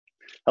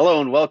Hello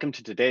and welcome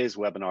to today's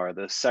webinar,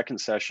 the second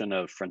session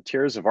of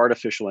Frontiers of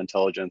Artificial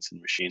Intelligence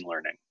and Machine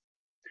Learning.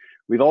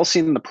 We've all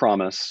seen the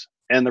promise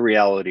and the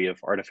reality of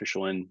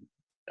artificial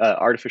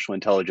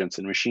intelligence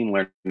and machine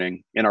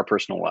learning in our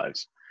personal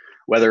lives,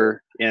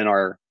 whether in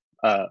our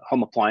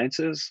home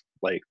appliances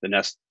like the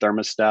Nest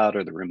thermostat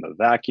or the Roomba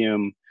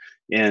vacuum,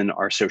 in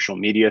our social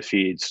media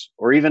feeds,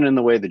 or even in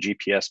the way the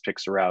GPS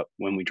picks a route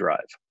when we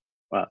drive,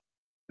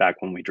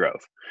 back when we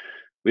drove.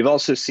 We've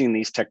also seen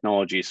these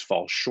technologies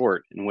fall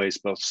short in ways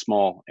both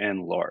small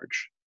and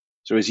large.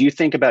 So as you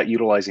think about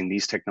utilizing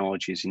these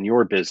technologies in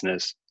your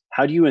business,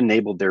 how do you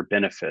enable their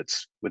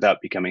benefits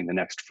without becoming the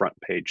next front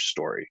page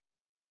story?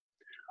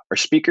 Our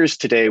speakers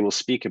today will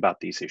speak about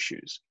these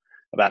issues,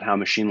 about how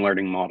machine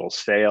learning models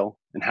fail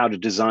and how to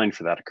design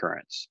for that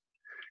occurrence,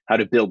 how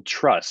to build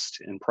trust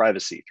and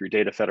privacy through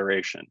data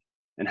federation,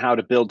 and how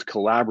to build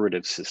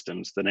collaborative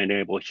systems that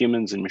enable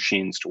humans and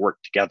machines to work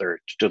together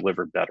to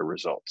deliver better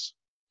results.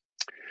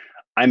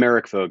 I'm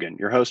Eric Vogan,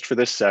 your host for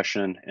this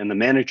session and the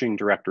Managing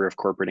Director of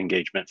Corporate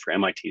Engagement for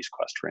MIT's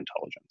Quest for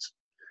Intelligence.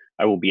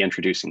 I will be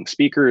introducing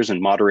speakers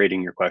and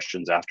moderating your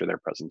questions after their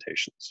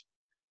presentations.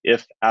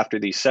 If after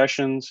these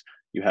sessions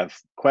you have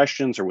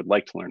questions or would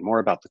like to learn more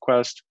about the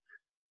Quest,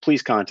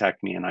 please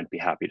contact me and I'd be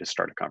happy to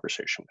start a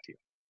conversation with you.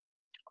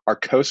 Our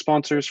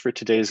co-sponsors for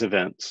today's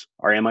events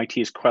are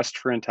MIT's Quest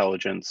for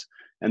Intelligence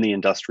and the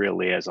Industrial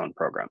Liaison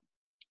Program.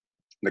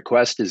 The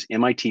Quest is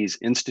MIT's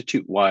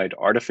institute-wide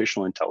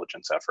artificial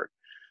intelligence effort,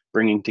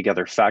 bringing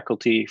together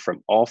faculty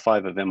from all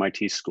 5 of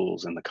MIT's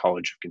schools in the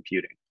College of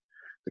Computing.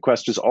 The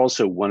Quest is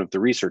also one of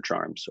the research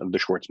arms of the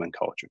Schwarzman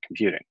College of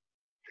Computing.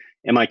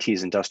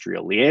 MIT's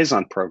Industrial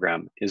Liaison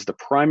Program is the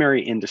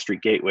primary industry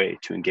gateway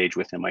to engage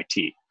with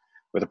MIT,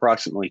 with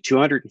approximately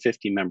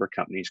 250 member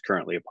companies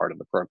currently a part of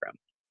the program.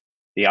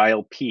 The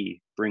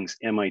ILP brings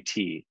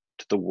MIT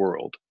to the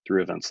world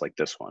through events like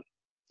this one.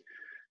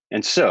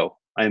 And so,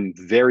 I'm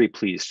very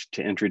pleased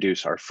to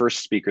introduce our first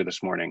speaker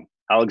this morning,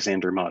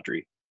 Aleksander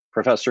Madry,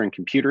 Professor in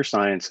Computer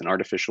Science and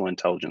Artificial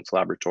Intelligence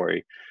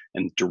Laboratory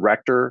and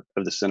Director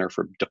of the Center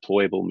for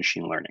Deployable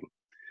Machine Learning.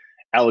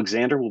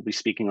 Aleksander will be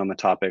speaking on the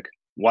topic,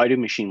 Why do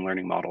machine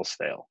learning models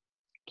fail?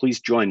 Please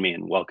join me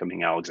in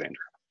welcoming Aleksander.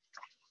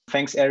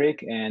 Thanks,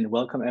 Eric, and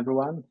welcome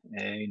everyone.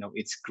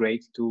 It's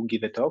great to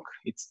give a talk.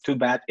 It's too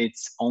bad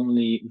it's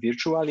only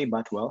virtually,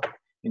 but well,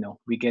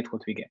 we get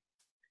what we get.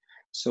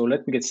 So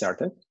let me get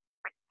started.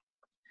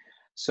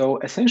 So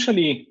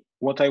essentially,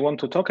 what I want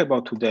to talk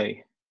about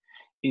today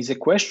is a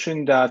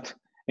question that,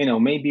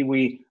 maybe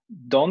we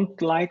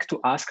don't like to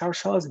ask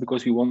ourselves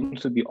because we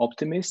want to be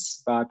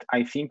optimists, but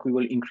I think we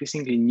will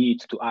increasingly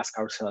need to ask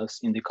ourselves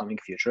in the coming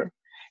future.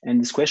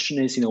 And this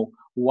question is,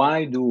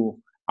 why do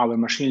our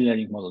machine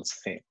learning models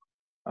fail?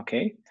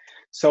 Okay.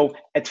 So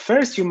at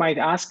first you might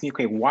ask me,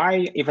 okay,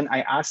 why even I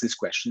ask this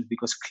question?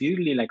 Because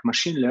clearly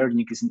machine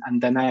learning is an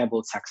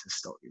undeniable success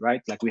story,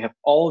 right? Like we have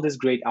all these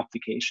great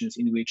applications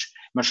in which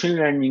machine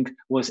learning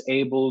was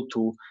able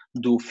to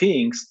do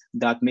things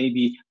that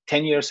maybe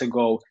 10 years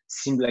ago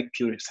seemed like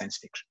pure science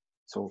fiction.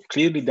 So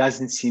clearly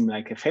doesn't seem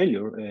like a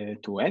failure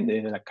to end.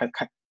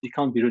 It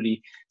can't be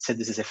really said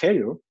this is a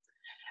failure.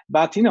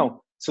 But,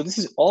 so this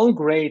is all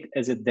great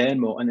as a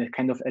demo and a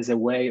kind of as a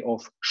way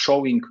of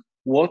showing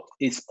what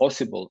is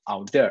possible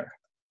out there.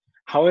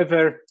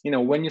 However,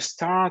 when you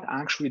start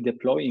actually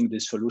deploying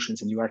these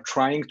solutions and you are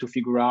trying to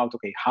figure out,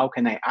 okay, how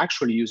can I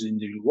actually use it in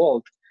the real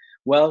world?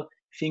 Well,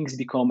 things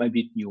become a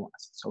bit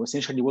nuanced. So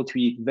essentially what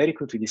we very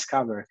quickly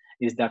discover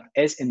is that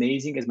as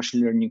amazing as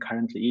machine learning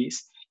currently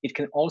is, it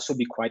can also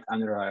be quite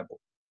unreliable.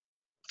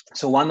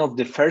 So one of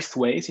the first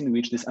ways in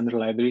which this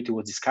unreliability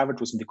was discovered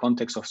was in the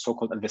context of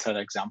so-called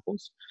adversarial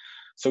examples.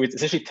 So it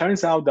essentially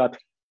turns out that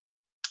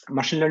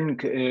machine learning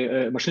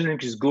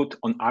is good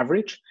on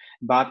average,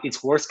 but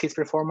its worst case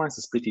performance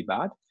is pretty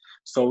bad.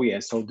 So yeah,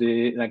 so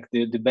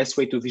the best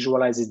way to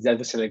visualize is the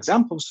adversarial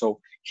example. So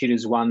here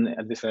is one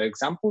adversarial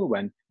example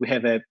when we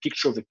have a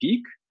picture of a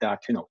pig that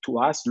to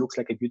us looks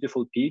like a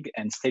beautiful pig,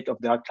 and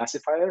state-of-the-art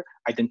classifier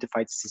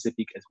identifies this as a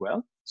pig as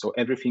well. So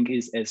everything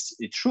is as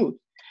it should.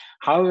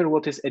 However,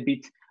 what is a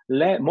bit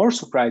more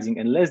surprising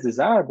and less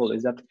desirable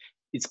is that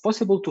it's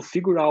possible to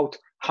figure out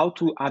how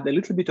to add a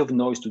little bit of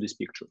noise to this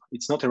picture.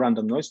 It's not a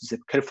random noise, it's a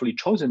carefully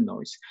chosen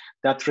noise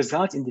that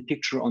results in the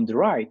picture on the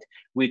right,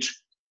 which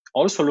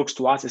also looks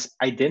to us as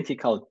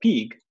identical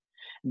pig,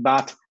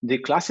 but the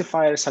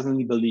classifier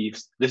suddenly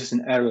believes this is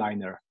an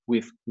airliner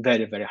with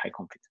very, very high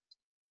confidence.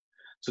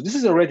 So this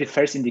is already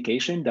first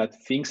indication that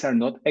things are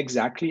not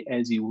exactly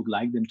as you would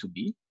like them to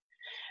be.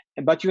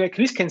 But you at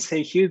least can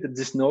say here that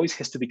this noise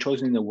has to be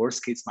chosen in a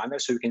worst case manner.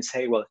 So you can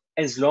say, well,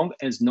 as long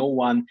as no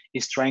one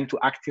is trying to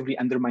actively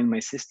undermine my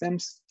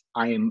systems,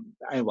 I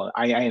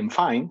am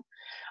fine.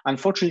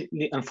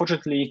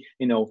 Unfortunately,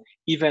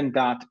 even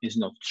that is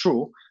not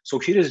true. So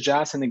here is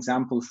just an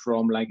example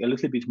from a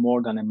little bit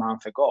more than a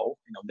month ago.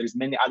 There's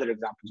many other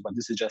examples, but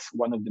this is just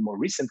one of the more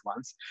recent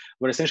ones,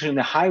 where essentially in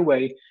the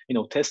highway,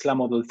 Tesla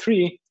Model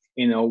 3,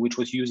 which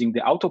was using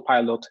the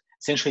autopilot,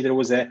 essentially there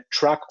was a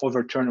truck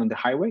overturned on the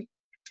highway.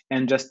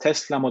 And just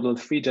Tesla Model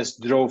 3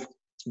 just drove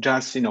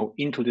just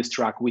into this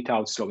track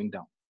without slowing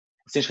down.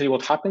 Essentially,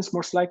 what happens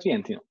most likely,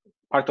 and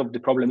part of the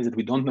problem is that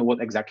we don't know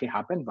what exactly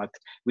happened, but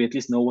we at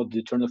least know what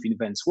the turn of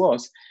events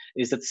was,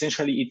 is that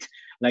essentially it,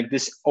 like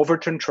this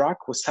overturned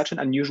track was such an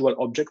unusual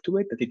object to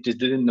it that it just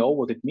didn't know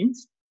what it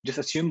means. Just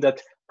assumed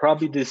that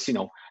probably this,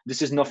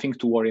 this is nothing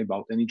to worry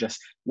about, and it just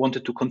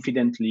wanted to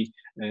confidently,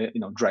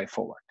 drive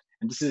forward.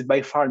 And this is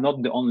by far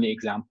not the only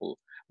example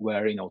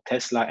where,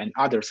 Tesla and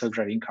other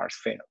self-driving cars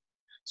fail.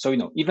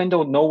 So, even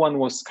though no one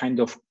was kind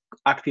of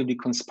actively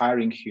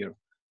conspiring here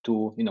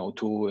to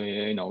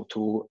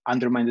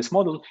undermine this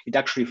model, it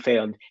actually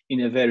failed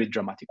in a very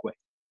dramatic way.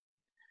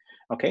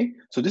 Okay,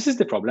 so this is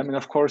the problem, and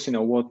of course,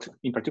 what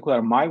in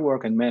particular my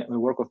work and the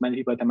work of many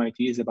people at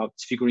MIT is about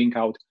figuring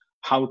out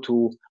how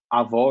to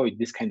avoid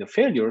this kind of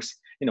failures.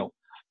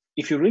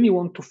 If you really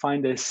want to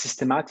find a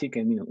systematic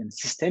and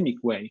systemic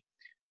way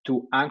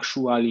to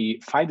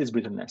actually fight this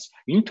brittleness,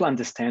 you need to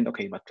understand,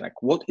 okay, but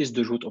like, what is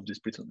the root of this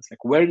brittleness?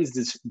 Like, where is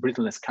this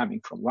brittleness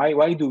coming from?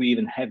 Why do we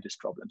even have these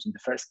problems in the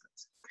first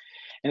place?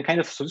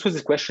 And so this was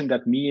a question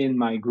that me and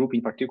my group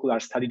in particular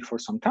studied for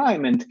some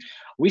time, and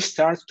we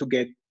start to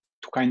get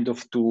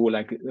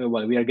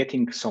we are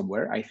getting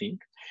somewhere, I think.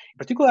 In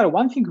particular,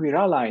 one thing we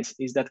realize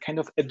is that kind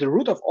of at the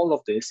root of all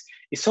of this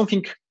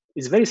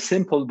is very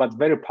simple but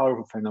very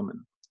powerful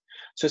phenomenon.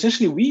 So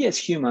essentially, we as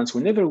humans,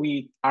 whenever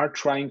we are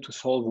trying to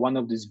solve one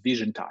of these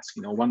vision tasks,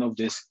 one of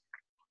these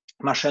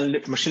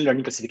machine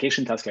learning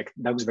classification tasks like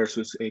dogs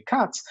versus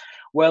cats,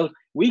 well,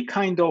 we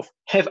kind of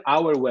have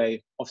our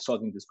way of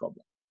solving this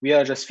problem. We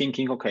are just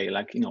thinking, okay,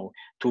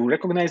 to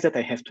recognize that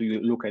I have to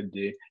look at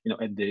the,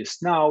 at the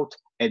snout,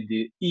 at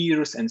the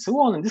ears, and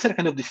so on. And these are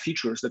kind of the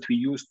features that we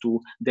use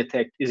to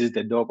detect, is it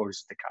the dog or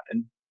is it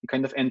the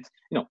cat? And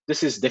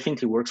this is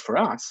definitely works for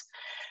us.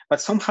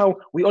 But somehow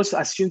we also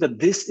assume that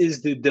this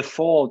is the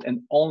default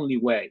and only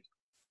way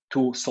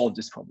to solve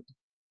this problem.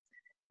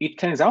 It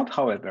turns out,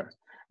 however,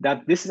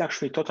 that this is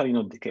actually totally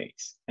not the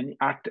case. And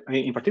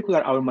in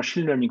particular, our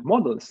machine learning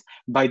models,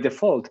 by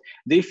default,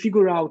 they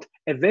figure out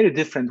a very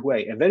different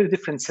way, a very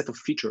different set of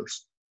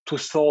features to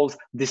solve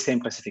the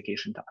same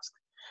classification task.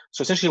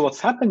 So essentially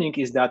what's happening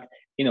is that,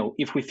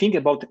 if we think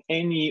about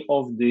any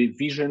of the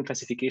vision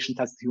classification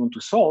tasks that we want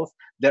to solve,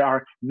 there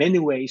are many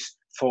ways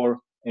for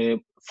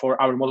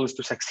our models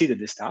to succeed at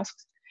these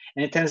tasks.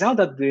 And it turns out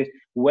that the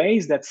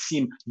ways that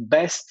seem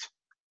best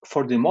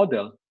for the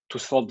model to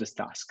solve this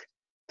task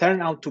turn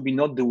out to be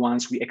not the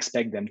ones we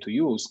expect them to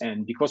use.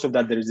 And because of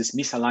that, there is this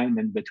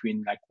misalignment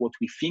between like what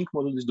we think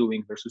model is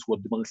doing versus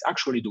what the model is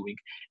actually doing.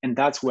 And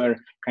that's where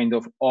kind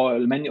of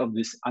many of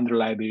these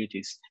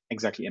unreliabilities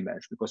exactly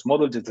emerge, because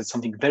models did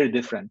something very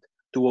different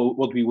to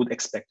what we would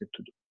expect it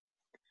to do.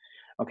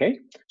 Okay,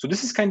 so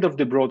this is kind of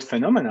the broad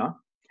phenomena.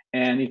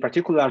 And in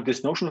particular,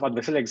 this notion of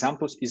adversarial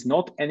examples is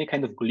not any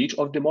kind of glitch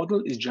of the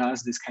model. It's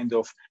just this kind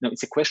of,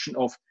 it's a question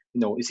of,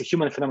 it's a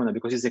human phenomenon,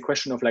 because it's a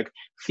question of like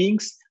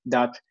things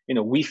that,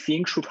 we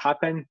think should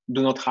happen,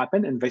 do not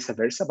happen, and vice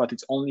versa. But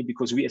it's only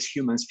because we as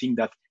humans think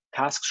that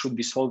tasks should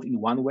be solved in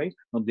one way,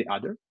 not the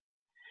other.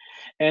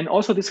 And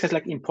also this has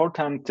like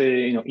important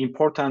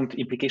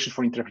implications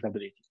for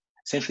interpretability.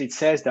 Essentially, it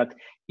says that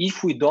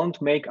if we don't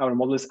make our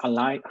models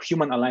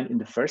human aligned in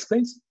the first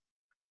place,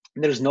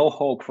 there's no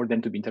hope for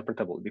them to be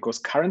interpretable, because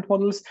current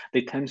models,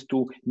 they tend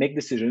to make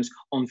decisions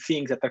on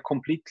things that are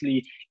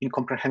completely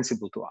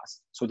incomprehensible to us.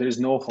 So there is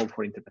no hope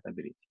for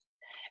interpretability.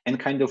 And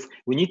kind of,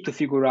 we need to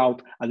figure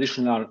out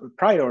additional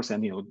priors,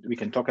 and we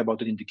can talk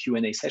about it in the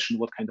Q&A session,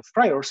 what kind of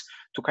priors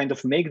to kind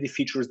of make the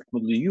features that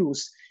model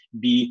use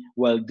be,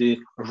 well, the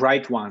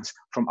right ones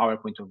from our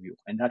point of view.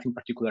 And that in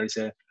particular is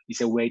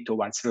a way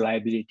towards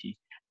reliability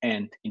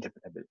and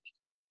interpretability.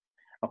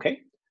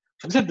 Okay,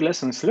 so these are the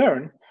lessons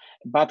learned.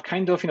 But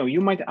kind of, you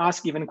might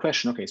ask even a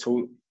question. Okay,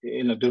 so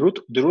the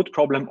root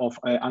problem of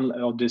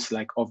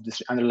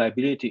this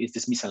unreliability is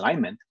this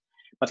misalignment.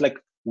 But like,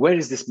 where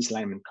is this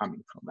misalignment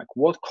coming from? Like,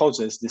 what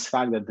causes this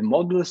fact that the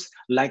models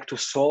like to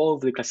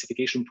solve the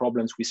classification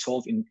problems we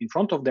solve in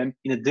front of them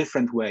in a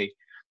different way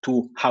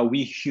to how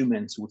we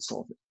humans would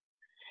solve it?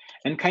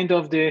 And kind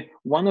of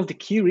one of the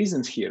key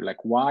reasons here,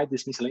 like why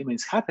this misalignment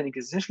is happening,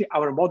 is essentially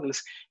our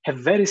models have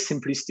very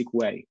simplistic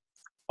way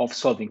of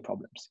solving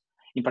problems.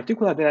 In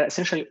particular, they are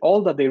essentially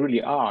all that they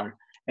really are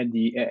at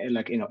the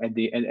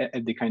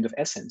at the kind of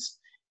essence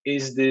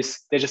is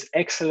this. They're just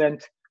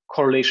excellent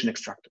correlation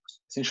extractors.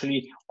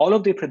 Essentially, all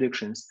of their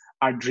predictions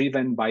are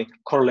driven by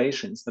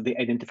correlations that they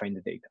identify in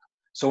the data.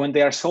 So when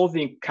they are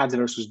solving cats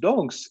versus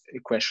dogs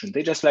question,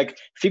 they just like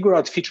figure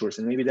out features,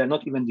 and maybe they're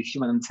not even the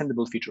human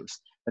understandable features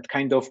that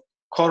kind of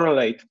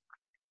correlate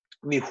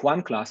with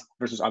one class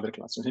versus other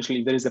class. So essentially,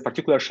 if there is a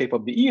particular shape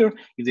of the ear,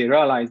 if they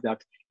realize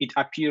that it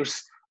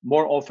appears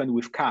more often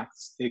with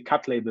cats, a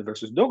cat label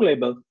versus dog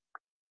label,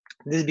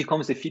 this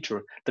becomes a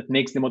feature that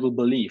makes the model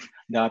believe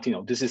that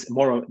this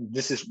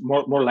is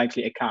more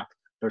likely a cat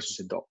versus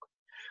a dog.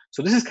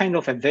 So this is kind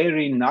of a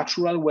very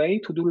natural way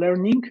to do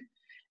learning,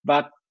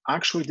 but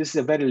actually this is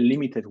a very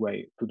limited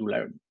way to do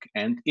learning,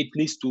 and it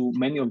leads to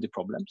many of the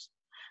problems.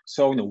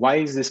 So why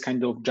is this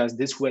kind of just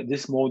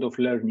this mode of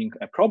learning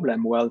a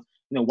problem? Well,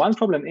 one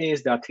problem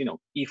is that,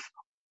 if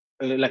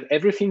like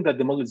everything that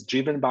the model is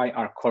driven by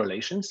are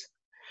correlations,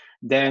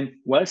 then,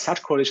 well,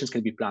 such correlations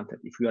can be planted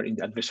if we are in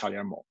the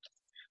adversarial mode.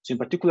 So in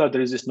particular,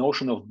 there is this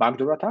notion of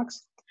backdoor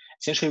attacks,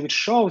 essentially, which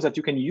shows that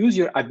you can use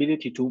your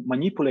ability to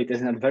manipulate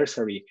as an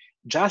adversary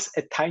just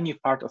a tiny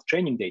part of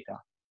training data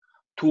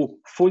to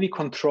fully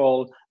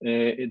control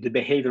the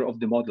behavior of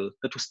the model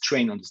that was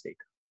trained on this data.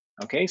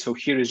 Okay, so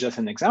here is just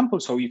an example.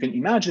 So you can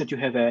imagine that you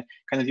have a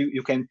kind of,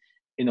 you can,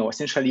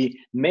 essentially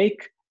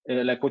make,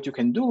 like what you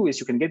can do is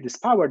you can get this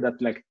power that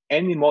like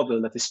any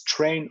model that is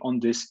trained on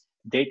this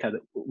data,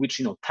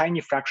 which,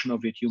 tiny fraction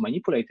of it you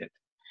manipulated.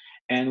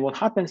 And what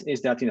happens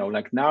is that,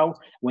 like now,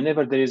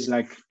 whenever there is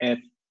like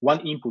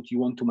one input you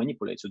want to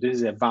manipulate, so this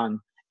is a van,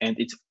 and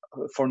it's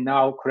for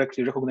now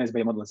correctly recognized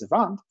by a model as a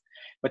van,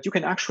 but you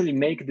can actually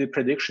make the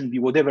prediction be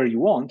whatever you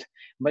want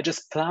by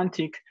just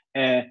planting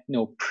a,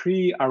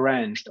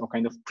 pre-arranged or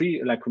kind of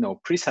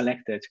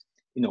pre-selected,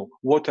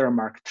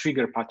 watermark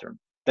trigger pattern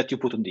that you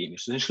put on the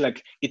image. So essentially,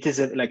 like it is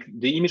like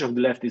the image of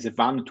the left is a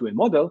van to a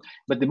model,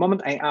 but the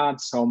moment I add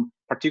some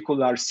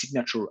particular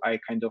signature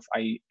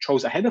I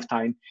chose ahead of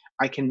time,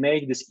 I can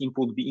make this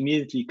input be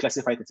immediately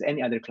classified as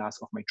any other class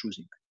of my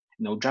choosing,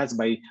 just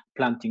by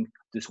planting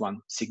this one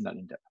signal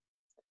in there.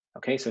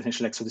 Okay, so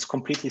essentially, like, so this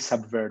completely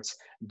subverts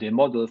the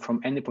model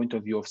from any point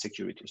of view of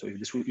security. So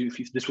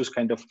if this was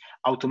kind of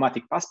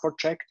automatic passport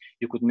check,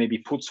 you could maybe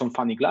put some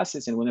funny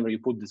glasses, and whenever you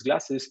put these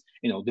glasses,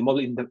 the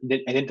model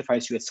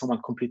identifies you as someone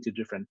completely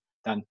different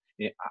than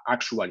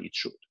actually it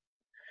should.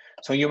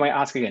 So you might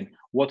ask again,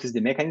 what is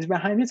the mechanism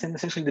behind this? And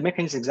essentially, the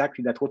mechanism is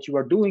exactly that. What you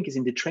are doing is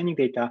in the training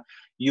data,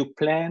 you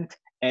plant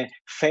a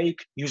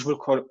fake useful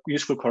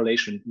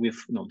correlation with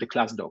the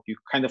class dog. You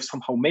kind of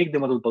somehow make the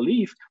model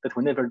believe that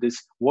whenever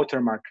this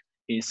watermark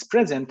is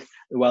present,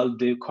 well,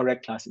 the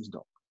correct class is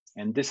dog.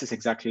 And this is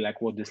exactly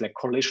like what this like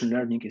correlation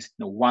learning is,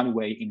 one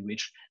way in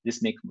which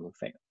this makes model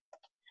fail.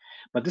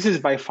 But this is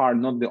by far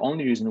not the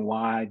only reason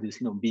why this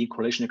big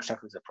correlation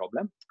extractor is a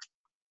problem.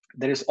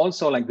 There is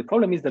also like the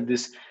problem is that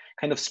this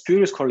kind of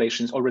spurious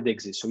correlations already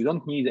exist. So you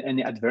don't need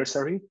any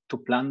adversary to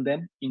plant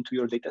them into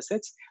your data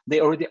sets.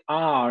 They already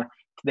are.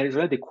 There is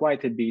already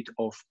quite a bit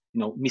of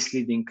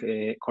misleading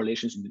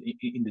correlations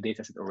in the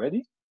data set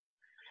already.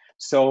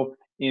 So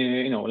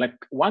like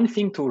one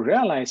thing to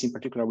realize in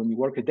particular when you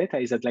work with data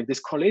is that like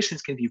these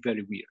correlations can be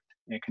very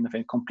weird, kind of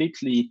and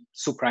completely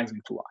surprising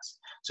to us.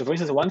 So for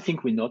instance, one thing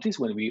we noticed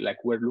when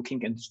we're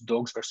looking at this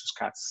dogs versus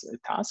cats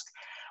task,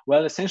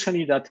 well,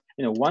 essentially that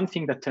one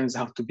thing that turns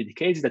out to be the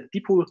case is that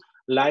people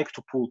like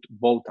to put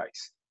bow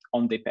ties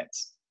on their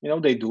pets.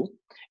 They do,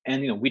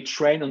 and we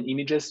train on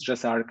images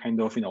just are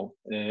kind of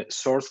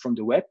sourced from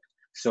the web.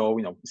 So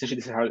essentially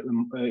these are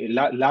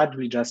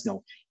largely just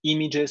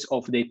images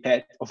of the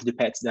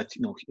pets that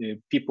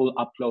people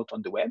upload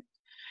on the web.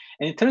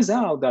 And it turns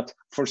out that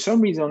for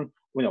some reason,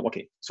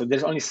 okay, so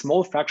there's only a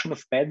small fraction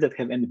of pets that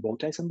have any bow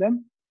ties on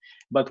them,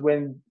 but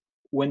when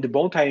the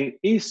bow tie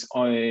is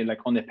on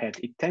a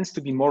pet, it tends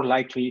to be more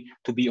likely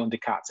to be on the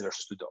cats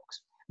versus the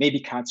dogs. Maybe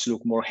cats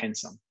look more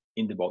handsome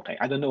in the bow tie.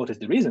 I don't know what is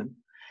the reason,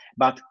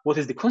 but what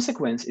is the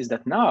consequence is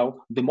that now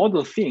the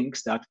model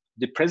thinks that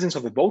the presence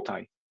of a bow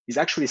tie is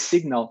actually a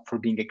signal for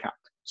being a cat.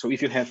 So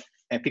if you have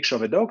a picture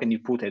of a dog and you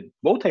put a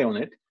bow tie on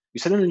it, you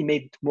suddenly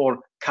made it more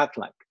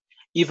cat-like,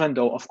 even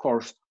though, of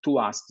course, to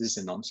us, this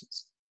is a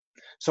nonsense.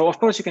 So of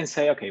course you can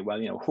say, okay, well,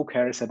 who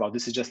cares about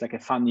this? Is just like a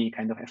funny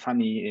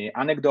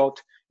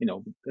anecdote.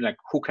 Like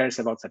who cares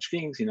about such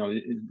things?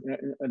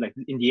 Like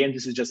in the end,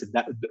 this is just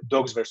a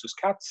dogs versus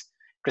cats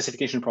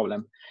classification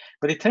problem.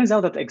 But it turns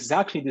out that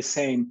exactly the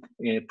same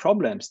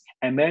problems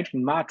emerge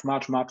in much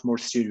more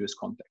serious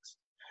contexts.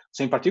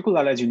 So in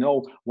particular, as you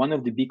know, one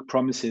of the big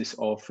promises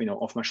of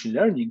machine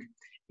learning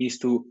is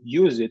to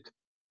use it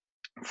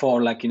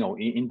for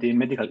in the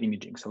medical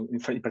imaging. So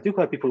in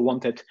particular, people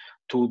wanted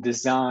to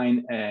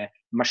design a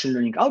machine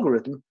learning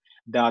algorithm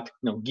that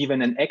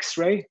given an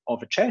X-ray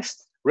of a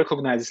chest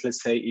recognizes,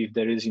 let's say, if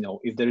there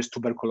is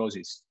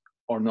tuberculosis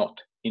or not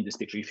in this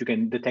picture, if you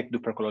can detect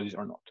tuberculosis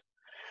or not.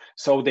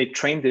 So they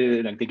trained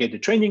they get the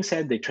training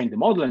set, they trained the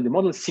model, and the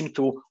model seemed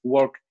to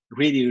work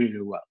really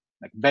well,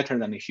 like better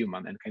than a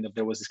human. And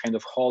there was this kind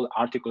of whole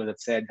article that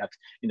said that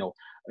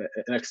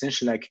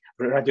essentially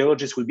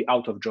radiologists will be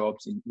out of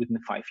jobs within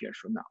 5 years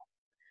from now.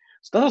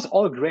 So that was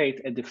all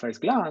great at the first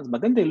glance,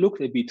 but then they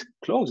looked a bit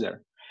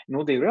closer.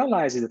 They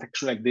realized that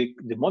actually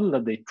the model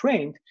that they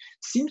trained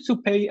seems to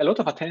pay a lot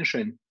of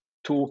attention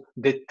to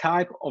the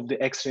type of the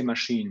X-ray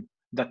machine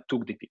that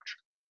took the picture.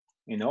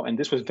 And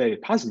this was very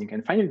puzzling.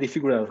 And finally, they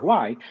figured out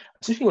why.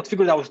 Essentially, what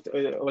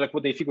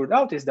they figured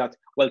out is that,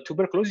 well,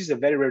 tuberculosis is a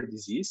very rare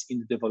disease in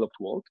the developed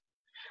world.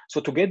 So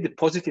to get the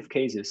positive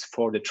cases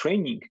for the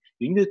training,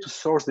 you needed to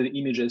source the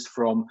images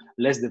from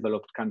less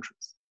developed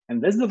countries.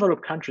 And less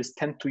developed countries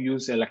tend to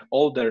use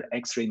older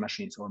X-ray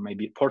machines or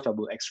maybe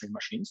portable X-ray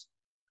machines.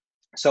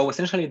 So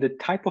essentially, the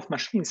type of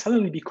machine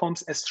suddenly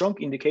becomes a strong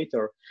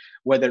indicator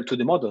whether to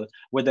the model,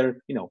 whether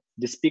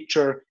this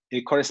picture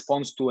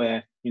corresponds to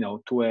a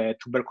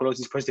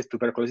positive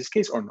tuberculosis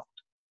case or not.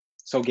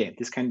 So again,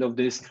 this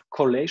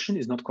correlation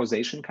is not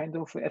causation kind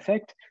of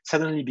effect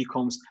suddenly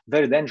becomes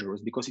very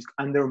dangerous because it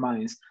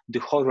undermines the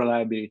whole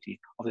reliability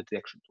of the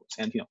detection tools.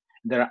 And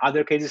there are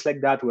other cases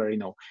like that where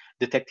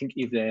detecting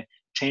if the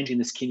change in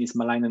the skin is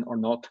malignant or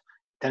not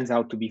turns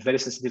out to be very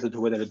sensitive to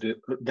whether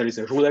there is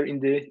a ruler in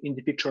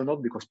the picture or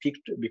not,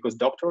 because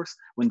doctors,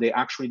 when they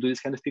actually do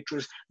this kind of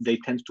pictures, they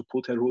tend to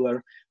put a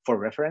ruler for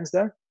reference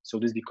there. So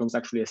this becomes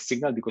actually a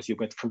signal, because you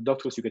get from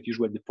doctors, you get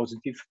usually the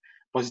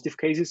positive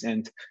cases,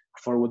 and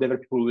for whatever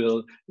people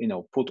will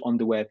put on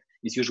the web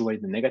is usually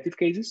the negative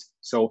cases.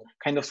 So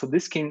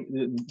these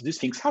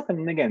things happen.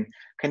 And again,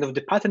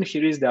 the pattern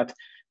here is that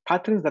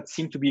patterns that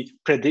seem to be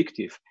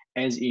predictive,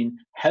 as in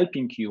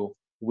helping you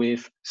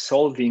with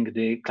solving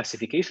the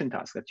classification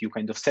task that you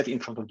set in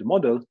front of the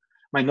model,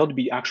 might not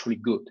be actually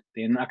good.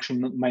 They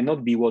might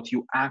not be what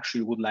you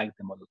actually would like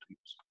the model to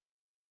use.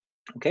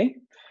 Okay,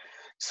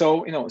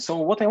 so so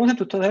what I wanted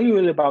to tell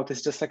you about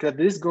is just that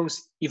this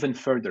goes even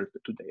further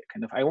today.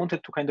 I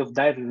wanted to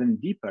dive even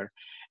deeper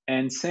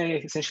and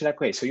say essentially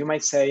okay, so you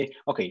might say,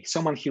 okay,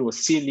 someone here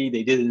was silly,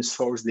 they didn't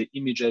source the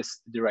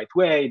images the right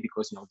way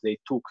because they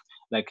took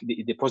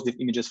the positive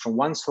images from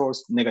one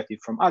source, negative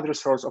from other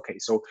source. Okay,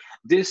 so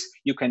this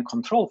you can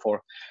control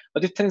for,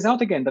 but it turns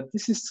out again that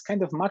this is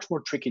much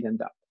more tricky than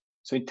that.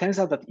 So it turns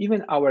out that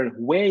even our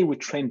way we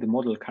train the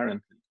model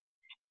currently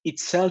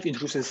itself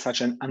introduces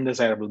such an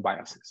undesirable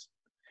biases.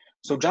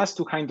 So just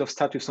to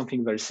start with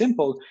something very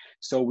simple,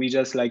 so we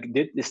just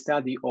did the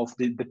study of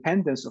the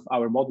dependence of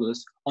our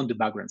models on the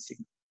background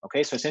signal.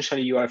 Okay, so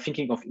essentially you are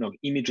thinking of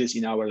images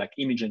in our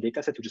image and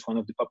data set, which is one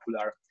of the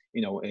popular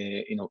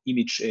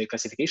image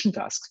classification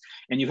tasks,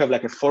 and you have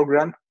a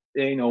foreground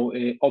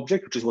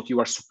object, which is what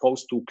you are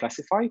supposed to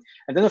classify,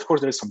 and then of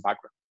course there is some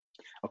background.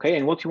 Okay,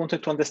 and what you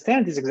wanted to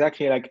understand is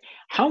exactly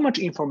how much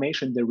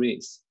information there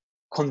is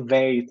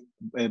conveyed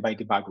by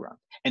the background,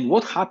 and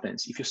what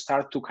happens if you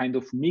start to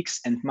mix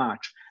and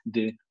match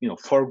the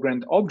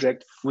foreground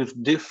object with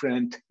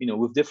different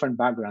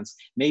backgrounds,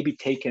 maybe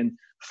taken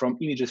from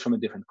images from a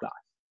different class.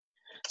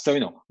 So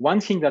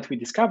one thing that we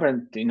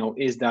discovered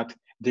is that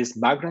this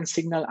background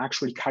signal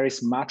actually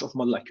carries much of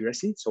model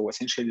accuracy. So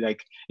essentially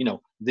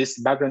this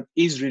background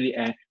is really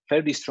a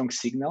fairly strong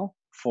signal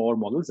for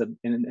models,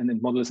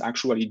 and models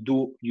actually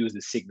do use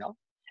the signal.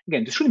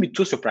 Again, this shouldn't be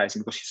too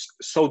surprising because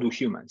so do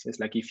humans. It's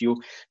if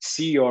you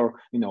see your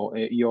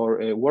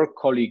work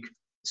colleague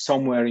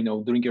somewhere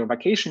during your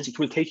vacations, it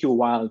will take you a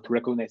while to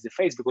recognize the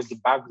face because the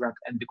background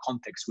and the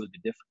context will be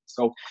different.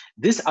 So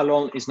this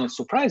alone is not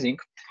surprising.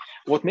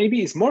 What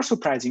maybe is more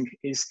surprising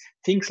is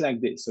things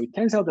like this. So it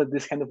turns out that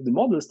the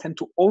models tend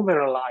to over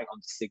rely on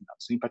the signal.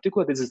 So in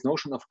particular, there's this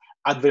notion of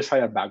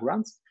adversarial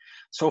backgrounds.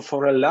 So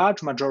for a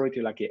large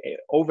majority,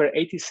 over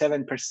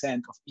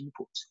 87% of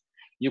inputs,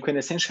 you can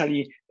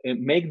essentially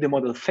make the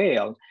model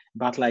fail,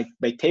 but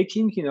by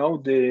taking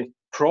the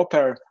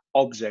proper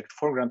object,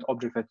 foreground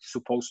object that's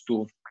supposed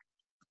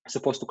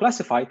to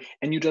classify,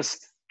 and you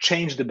just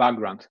change the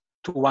background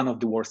to one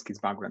of the worst case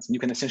backgrounds, and you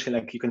can essentially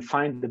you can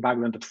find the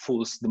background that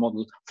fools the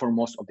model for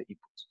most of the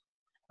inputs.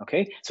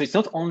 Okay, so it's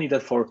not only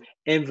that for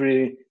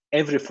every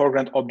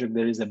foreground object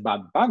there is a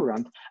bad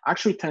background.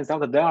 Actually, it turns out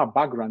that there are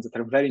backgrounds that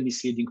are very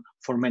misleading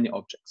for many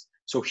objects.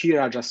 So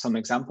here are just some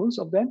examples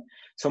of them.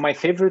 So my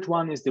favorite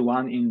one is the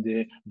one in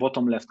the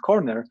bottom left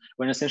corner,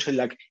 when essentially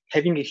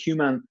having a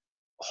human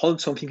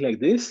hold something like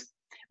this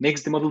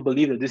makes the model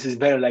believe that this is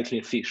very likely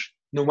a fish,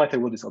 no matter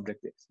what this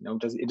object is.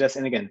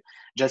 And again,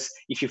 just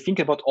if you think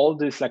about all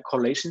these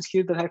correlations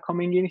here that are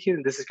coming in here,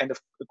 this is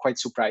quite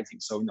surprising.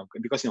 So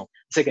because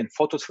it's again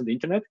photos from the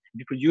internet.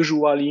 People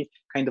usually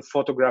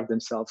photograph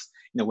themselves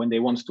when they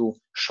want to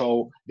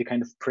show the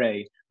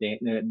prey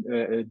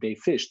they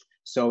fished.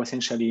 So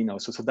essentially,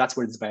 so that's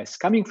where this bias is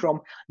coming from.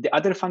 The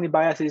other funny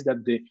bias is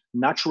that the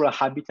natural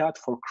habitat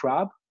for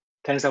crab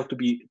turns out to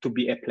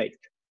be a plate,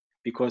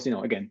 because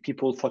again,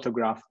 people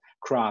photograph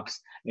crabs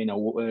in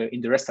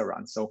the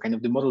restaurant. So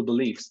the model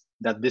believes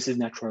that this is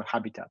natural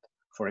habitat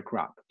for a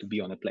crab to be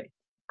on a plate.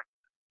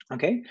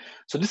 Okay,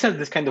 so these are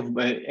this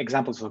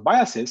examples of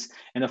biases.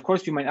 And of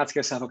course, you might ask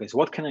yourself, okay, so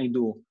what can I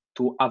do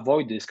to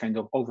avoid this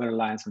over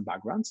reliance on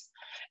backgrounds?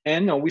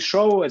 And as we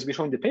show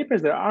in the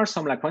papers, there are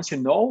some once you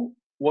know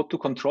what to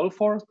control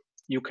for,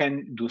 you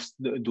can do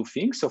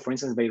things. So for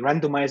instance, by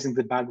randomizing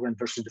the background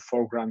versus the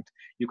foreground,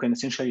 you can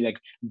essentially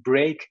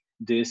break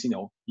this,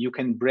 you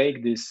can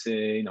break this,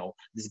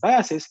 these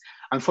biases.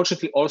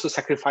 Unfortunately, also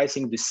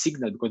sacrificing the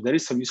signal, because there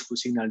is some useful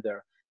signal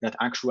there that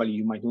actually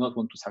you might not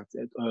want to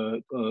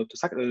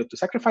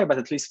sacrifice, but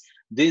at least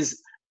this,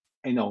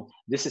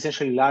 this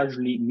essentially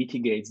largely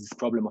mitigates this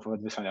problem of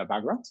adversarial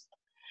backgrounds.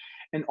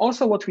 And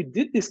also what we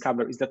did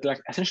discover is that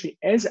essentially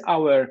as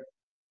our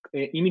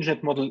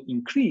ImageNet model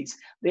increase,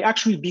 they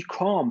actually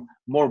become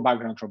more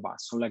background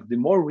robust. So the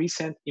more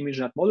recent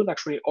ImageNet model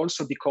actually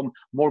also become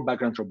more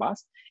background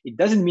robust. It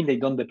doesn't mean they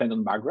don't depend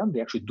on background. They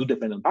actually do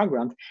depend on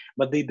background,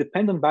 but they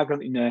depend on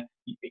background in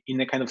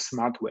a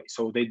smart way.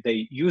 So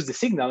they use the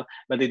signal,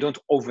 but they don't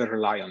over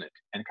rely on it.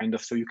 And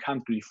so you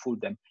can't really fool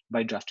them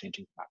by just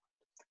changing background.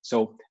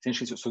 So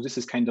essentially, so this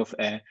is kind of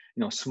a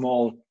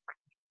small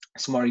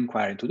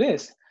inquiry into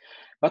this.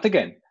 But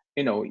again,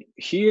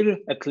 here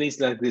at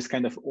least like this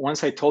kind of,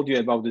 once I told you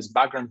about this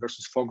background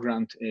versus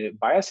foreground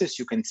biases,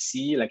 you can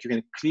see, like you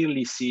can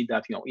clearly see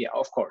that, yeah,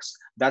 of course,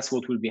 that's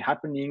what will be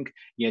happening.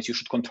 Yes, you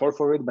should control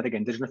for it. But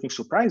again, there's nothing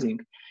surprising.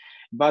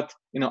 But,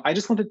 I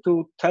just wanted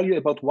to tell you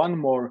about one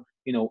more,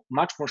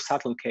 much more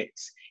subtle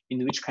case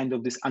in which kind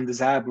of this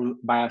undesirable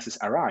biases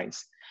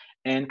arise.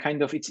 And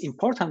kind of it's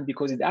important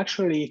because it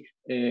actually,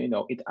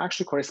 it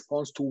actually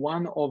corresponds to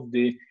one of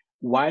the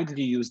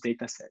widely used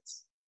data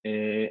sets.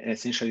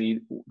 Essentially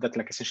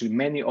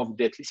many of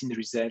the, at least in the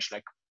research,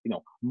 like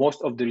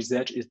most of the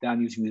research is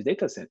done using this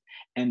data set,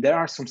 and there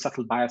are some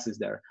subtle biases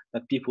there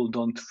that people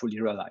don't fully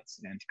realize,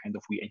 and kind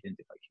of we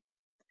identify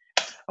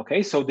here.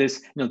 Okay, so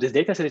this this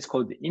data set is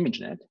called the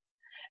ImageNet,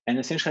 and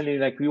essentially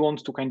like we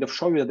want to kind of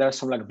show you that there are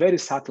some like very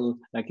subtle,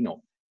 like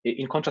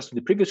in contrast to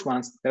the previous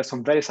ones, there are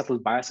some very subtle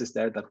biases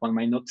there that one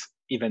might not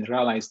even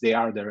realize they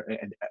are there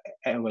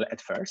at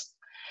first.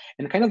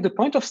 And kind of the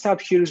point of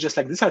start here is just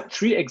like, these are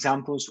 3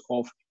 examples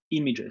of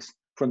images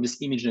from this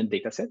ImageNet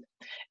dataset.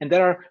 And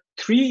there are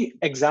 3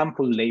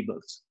 example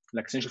labels.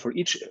 Like essentially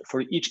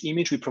for each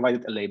image, we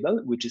provided a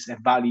label, which is a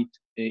valid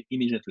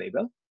ImageNet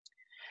label.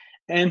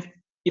 And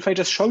if I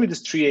just show you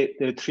these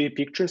 3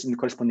 pictures in the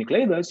corresponding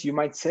labels, you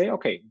might say,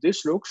 okay,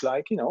 this looks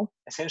like,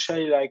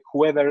 essentially like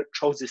whoever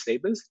chose these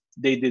labels,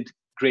 they did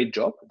great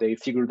job. They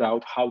figured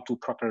out how to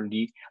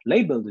properly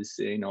label this,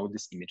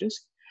 these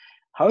images.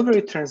 However,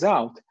 it turns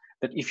out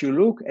that if you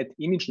look at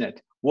ImageNet,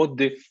 what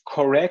the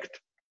correct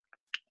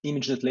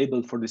ImageNet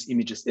label for these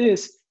images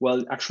is,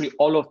 well, actually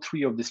all of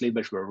 3 of these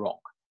labels were wrong.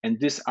 And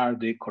these are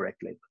the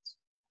correct labels.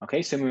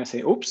 Okay, so we may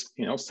say, oops,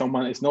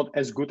 someone is not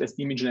as good as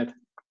ImageNet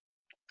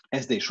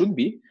as they should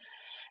be.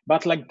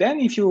 But like then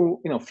if you,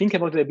 think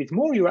about it a bit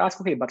more, you ask,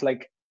 okay, but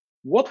like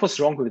what was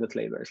wrong with that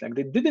labels? Like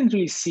they didn't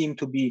really seem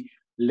to be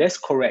less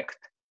correct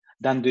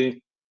than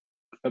the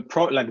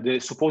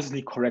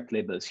supposedly correct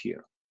labels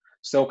here.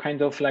 So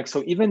kind of like,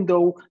 so even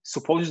though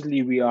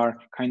supposedly we are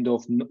kind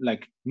of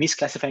like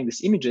misclassifying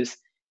these images,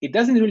 it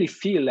doesn't really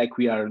feel like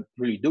we are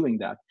really doing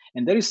that.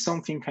 And there is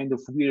something kind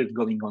of weird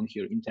going on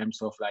here in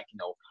terms of like,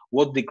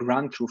 what the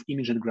ground truth,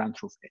 ImageNet ground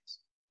truth is.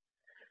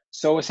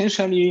 So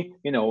essentially,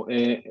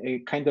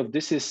 kind of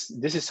this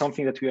is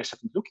something that we are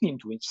starting looking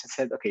into. It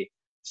said, okay,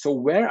 so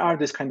where are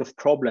these kind of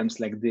problems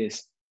like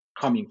this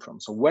coming from?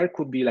 So where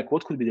could be like,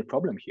 what could be the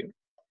problem here?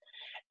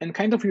 And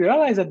kind of we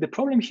realize that the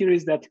problem here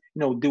is that,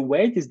 the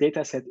way this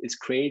data set is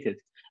created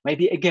might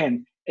be,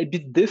 again, a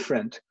bit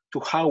different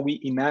to how we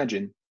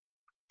imagine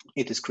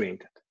it is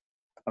created.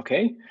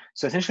 Okay,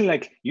 so essentially,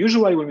 like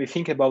usually when we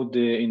think about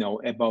the,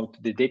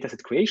 about the data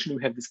set creation,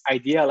 we have this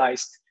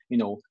idealized,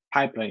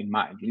 pipeline in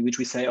mind, in which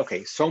we say,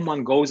 okay,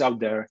 someone goes out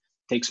there,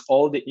 takes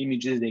all the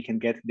images they can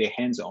get their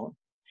hands on,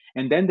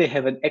 and then they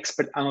have an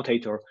expert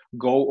annotator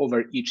go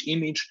over each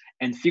image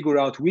and figure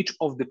out which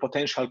of the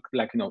potential,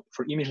 like,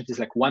 for image that is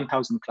like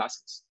 1,000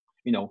 classes,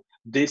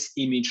 this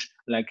image,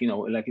 like,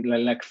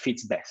 like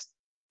fits best.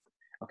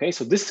 Okay,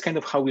 so this is kind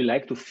of how we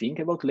like to think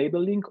about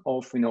labeling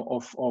of,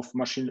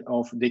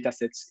 of data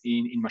sets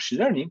in machine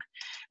learning,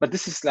 but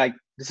this is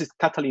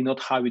totally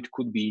not how it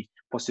could be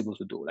possible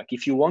to do. Like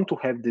if you want to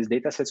have these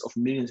data sets of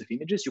millions of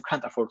images, you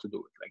can't afford to do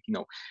it.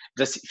 Like,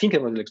 just think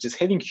about it, like just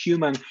having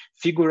human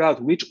figure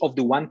out which of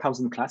the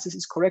 1,000 classes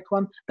is correct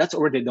one, that's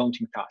already a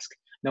daunting task.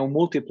 Now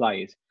multiply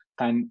it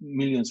times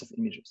millions of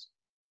images.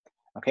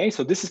 Okay,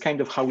 so this is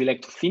kind of how we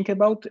like to think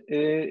about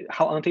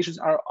how annotations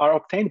are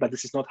obtained, but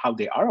this is not how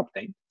they are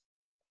obtained.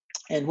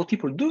 And what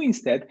people do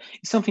instead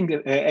is something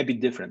a bit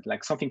different,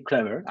 like something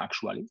clever,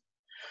 actually.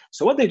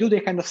 So what they do,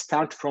 they kind of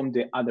start from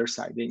the other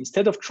side.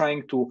 Instead of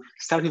trying to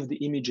start with the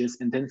images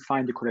and then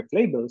find the correct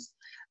labels,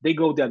 they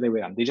go the other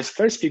way around. They just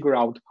first figure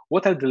out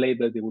what are the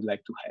labels they would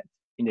like to have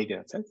in their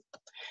data set.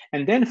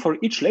 And then for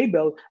each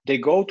label, they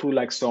go to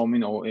like some,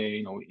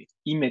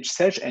 image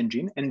search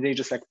engine, and they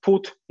just like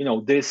put,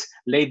 this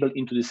label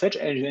into the search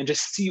engine and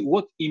just see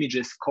what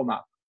images come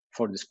up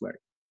for this query.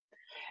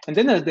 And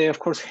then they, of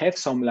course, have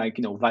some like,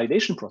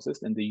 validation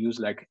process, and they use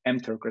like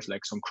mTurkers,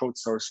 like some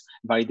crowdsource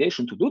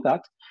validation to do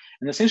that.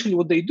 And essentially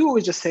what they do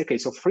is just say, okay,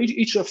 so for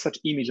each of such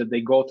image that they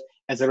got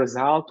as a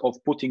result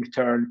of putting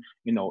term,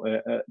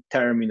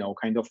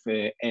 kind of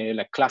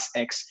like class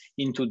X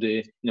into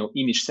the,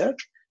 image search,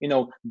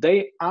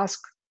 they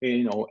ask,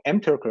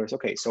 mTurkers,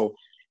 okay, so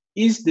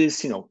is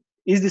this,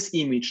 is this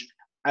image,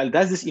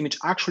 does this image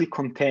actually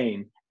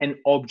contain an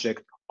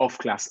object of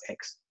class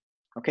X?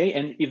 Okay,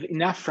 and if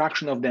enough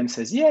fraction of them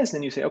says yes,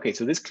 then you say, okay,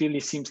 so this clearly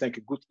seems like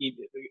a good,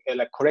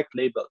 like correct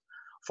label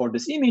for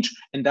this image,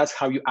 and that's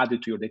how you add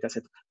it to your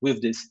dataset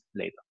with this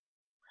label.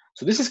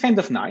 So this is kind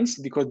of nice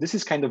because this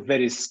is kind of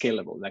very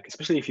scalable. Like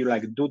especially if you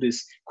like do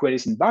these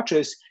queries in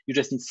batches, you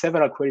just need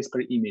several queries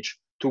per image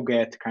to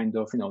get kind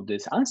of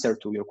this answer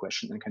to your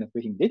question and kind of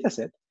creating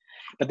dataset.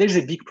 But there's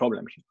a big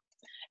problem here.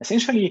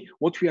 Essentially,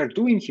 what we are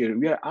doing here,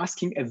 we are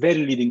asking a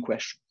very leading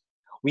question.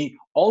 we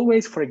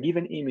always, for a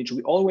given image,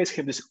 we always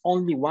have this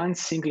only one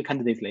single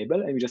candidate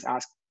label, and we just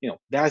ask,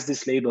 does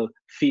this label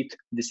fit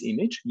this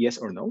image, yes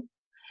or no?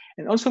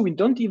 And also, we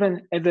don't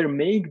even ever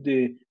make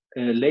the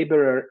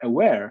labeler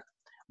aware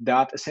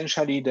that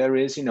essentially there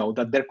is,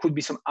 that there could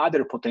be some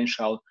other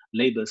potential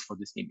labels for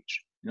this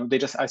image. They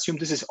just assume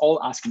this is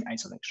all asked in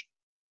isolation.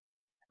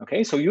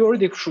 Okay, so you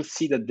already should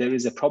see that there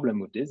is a problem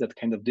with this, that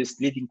kind of these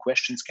leading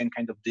questions can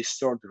kind of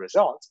distort the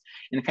results.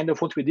 And kind of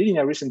what we did in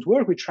our recent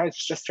work, we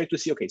just tried to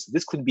see, okay, so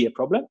this could be a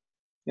problem,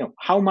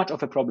 how much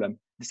of a problem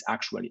this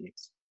actually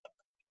is.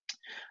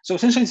 So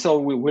essentially, so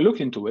we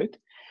looked into it,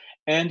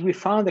 and we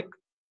found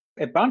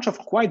a bunch of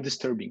quite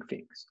disturbing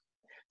things.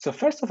 So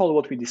first of all,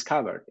 what we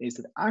discovered is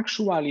that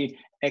actually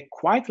a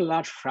quite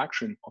large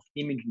fraction of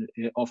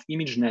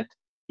ImageNet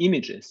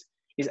images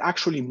is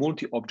actually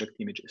multi-object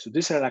images. So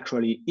these are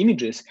actually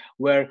images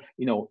where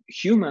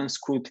humans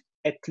could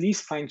at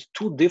least find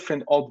two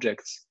different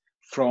objects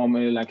from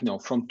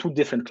from two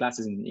different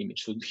classes in the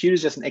image. So here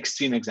is just an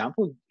extreme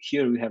example.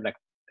 Here we have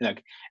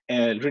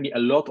really a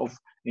lot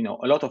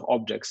of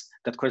objects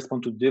that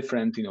correspond to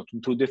different to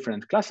two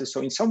different classes. So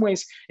in some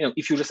ways,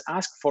 if you just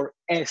ask for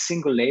a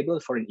single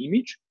label for an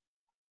image,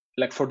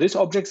 like for these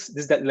objects,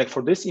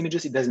 for these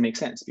images, it doesn't make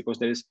sense because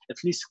there is at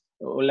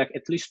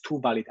least two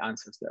valid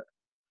answers there.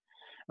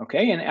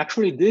 Okay, and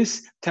actually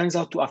this turns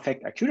out to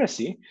affect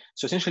accuracy.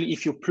 So essentially,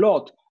 if you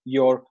plot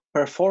your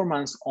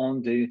performance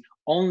on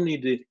only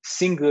the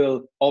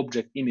single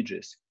object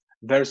images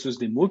versus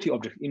the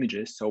multi-object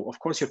images, so of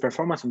course your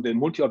performance on the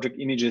multi-object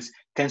images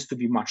tends to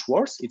be much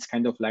worse. It's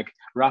kind of like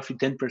roughly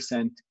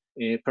 10%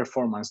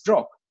 performance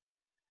drop.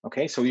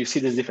 Okay, so you see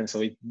this difference.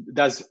 So it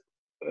does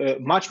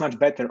much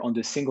better on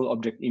the single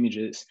object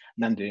images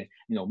than the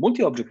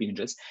multi-object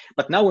images.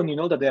 But now when you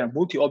know that there are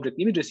multi-object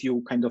images,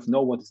 you kind of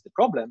know what is the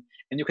problem,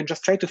 and you can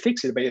just try to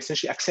fix it by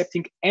essentially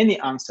accepting any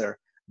answer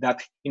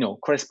that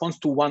corresponds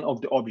to one of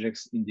the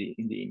objects in the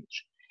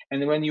image.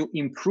 And when you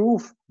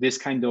improve this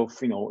kind of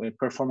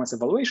performance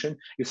evaluation,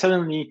 you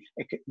suddenly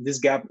this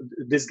gap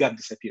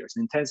disappears.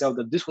 And it turns out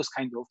that this was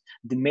kind of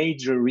the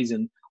major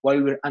reason why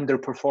we were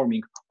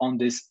underperforming on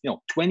this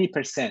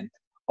 20%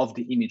 of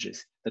the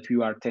images that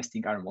we are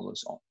testing our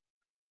models on.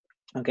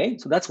 Okay,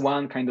 so that's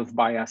one kind of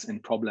bias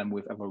and problem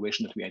with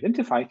evaluation that we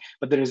identify,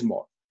 but there is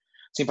more.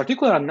 So in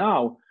particular,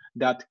 now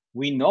that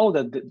we know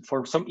that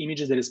for some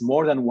images there is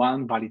more than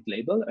one valid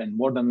label and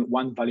more than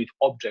one valid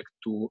object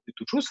to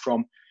choose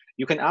from,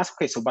 you can ask,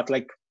 okay, so but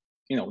the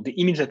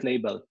ImageNet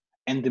label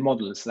and the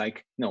models,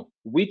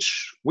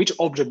 which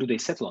object do they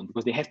settle on,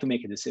 because they have to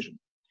make a decision.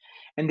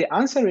 And the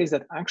answer is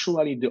that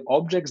actually the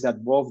objects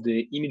that both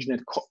the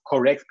ImageNet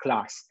correct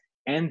class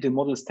and the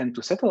models tend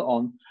to settle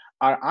on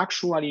are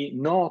actually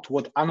not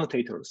what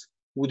annotators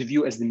would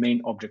view as the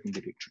main object in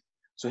the picture.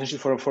 So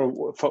essentially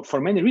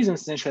for many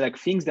reasons, essentially like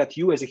things that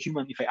you as a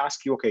human, if I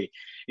ask you, okay,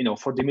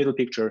 for the middle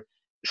picture,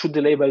 should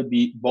the label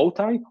be bow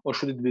tie or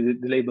should it be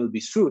the label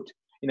be suit?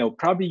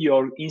 Probably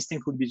your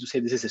instinct would be to say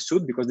this is a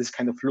suit because this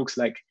kind of looks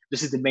like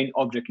this is the main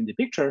object in the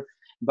picture.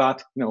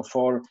 But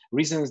for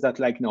reasons that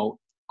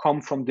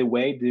come from the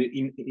way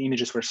the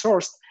images were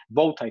sourced,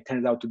 bow tie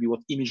turns out to be what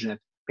ImageNet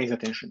pays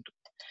attention to.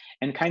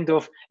 And kind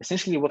of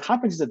essentially what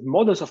happens is that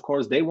models, of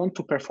course, they want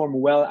to perform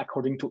well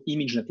according to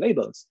ImageNet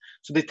labels.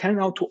 So they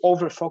turn out to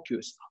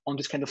over-focus on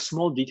this kind of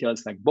small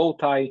details like bow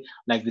tie,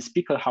 like the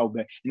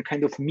Spiegelhaube, and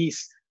kind of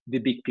miss the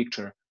big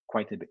picture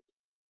quite a bit.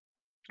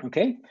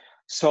 Okay,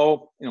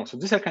 so so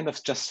these are kind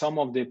of just some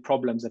of the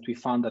problems that we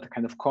found that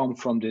kind of come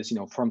from this,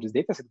 from these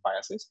dataset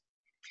biases.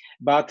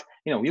 But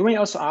you may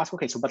also ask,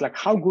 okay, so but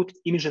how good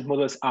ImageNet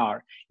models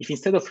are if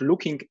instead of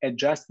looking at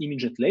just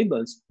ImageNet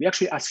labels, we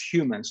actually ask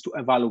humans to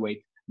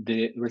evaluate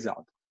the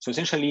result. So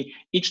essentially,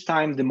 each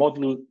time the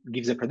model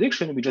gives a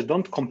prediction, we just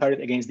don't compare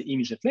it against the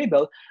ImageNet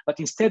label, but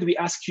instead we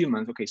ask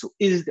humans, okay, so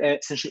is it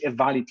essentially a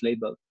valid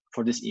label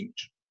for this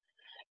image?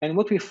 And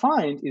what we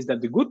find is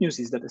that the good news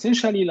is that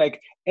essentially,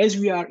 as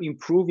we are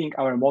improving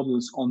our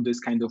models on this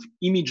kind of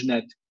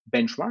ImageNet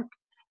benchmark,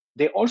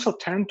 they also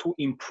tend to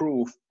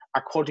improve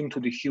according to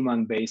the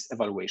human-based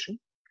evaluation.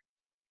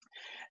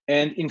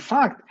 And in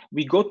fact,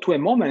 we got to a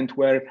moment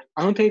where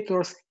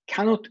annotators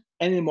cannot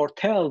anymore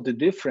tell the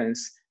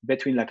difference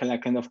between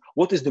kind of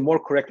what is the more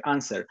correct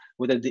answer,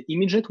 whether the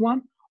ImageNet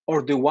one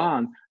or the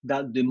one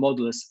that the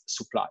models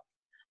supply.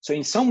 So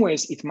in some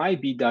ways, it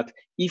might be that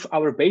if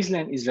our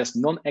baseline is just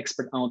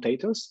non-expert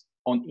annotators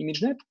on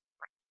ImageNet,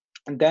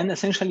 then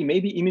essentially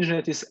maybe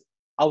ImageNet is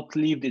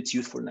outlived its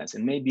usefulness,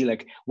 and maybe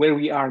where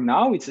we are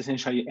now, it's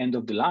essentially end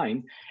of the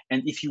line.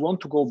 And if you want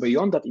to go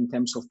beyond that in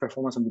terms of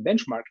performance on the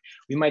benchmark,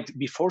 we might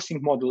be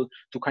forcing model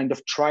to kind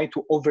of try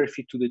to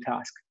overfit to the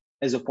task,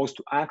 as opposed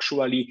to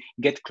actually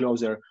get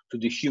closer to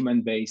the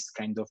human-based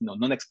kind of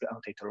non-expert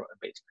annotator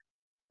base.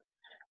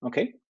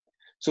 Okay,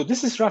 so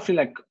this is roughly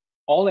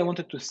all I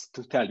wanted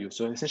to tell you.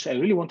 So essentially, I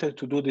really wanted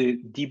to do the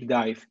deep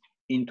dive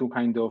into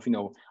kind of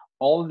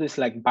all this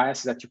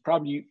biases that you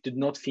probably did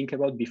not think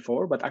about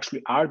before, but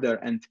actually are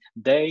there, and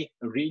they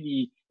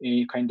really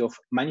kind of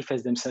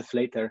manifest themselves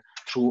later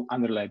through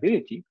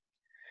unreliability.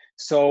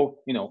 So,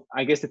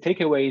 I guess the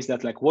takeaway is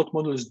that like what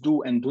models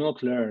do and do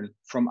not learn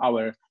from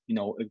our,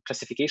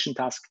 classification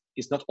task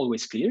is not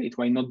always clear. It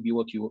might not be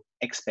what you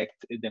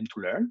expect them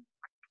to learn.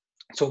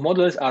 So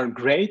models are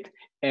great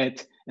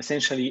at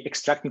essentially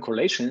extracting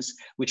correlations,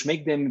 which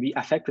make them be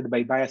affected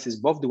by biases,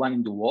 both the one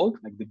in the world,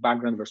 like the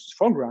background versus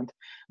foreground,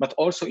 but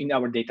also in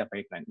our data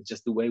pipeline. It's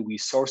just the way we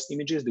source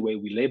images, the way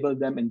we label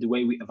them, and the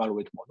way we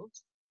evaluate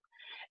models.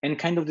 And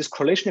kind of this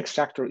correlation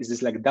extractor is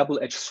this like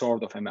double-edged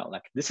sword of ML.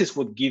 Like this is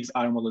what gives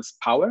our models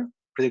power,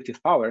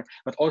 predictive power,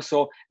 but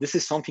also this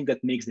is something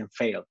that makes them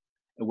fail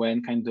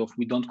when kind of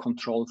we don't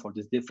control for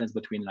this difference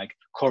between like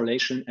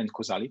correlation and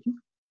causality.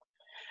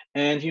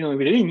 And we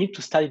really need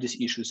to study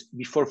these issues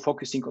before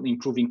focusing on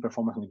improving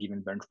performance on a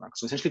given benchmark.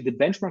 So essentially, the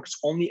benchmark is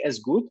only as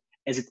good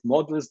as it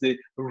models the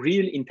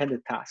real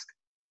intended task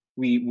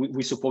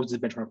we suppose this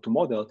benchmark to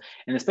model.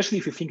 And especially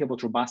if you think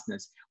about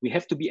robustness, we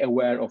have to be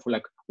aware of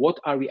like what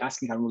are we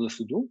asking our models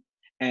to do,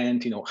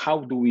 and how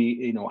do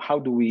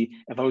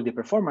we evaluate the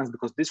performance,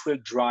 because this will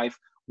drive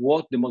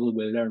what the model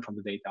will learn from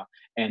the data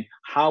and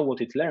how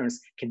what it learns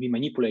can be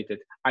manipulated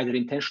either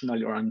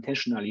intentionally or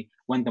unintentionally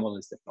when the model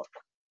is deployed.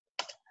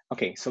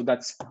 Okay, so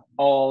that's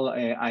all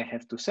I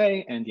have to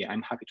say, and yeah,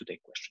 I'm happy to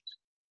take questions.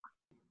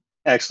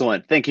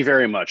 Excellent. Thank you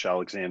very much,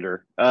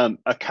 Aleksander.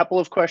 A couple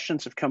of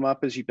questions have come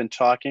up as you've been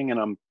talking, and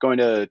I'm going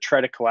to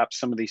try to collapse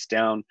some of these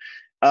down.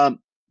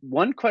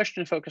 One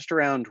question focused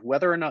around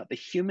whether or not the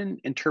human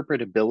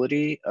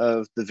interpretability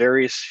of the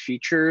various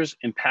features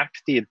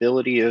impact the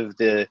ability of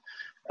the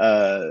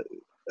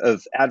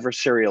of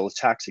adversarial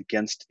attacks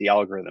against the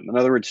algorithm. In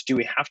other words, do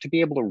we have to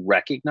be able to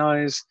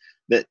recognize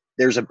that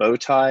there's a bow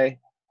tie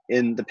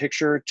in the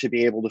picture to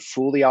be able to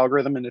fool the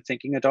algorithm into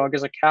thinking a dog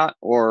is a cat,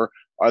 or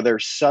are there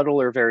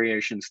subtler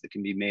variations that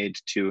can be made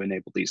to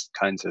enable these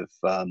kinds of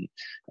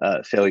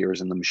failures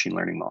in the machine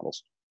learning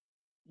models?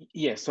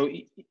 Yes, so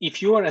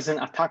if you are as an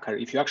attacker,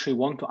 if you actually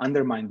want to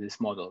undermine this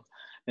model,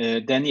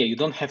 then yeah, you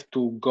don't have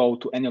to go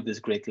to any of these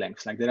great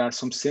lengths. Like there are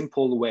some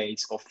simple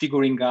ways of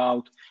figuring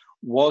out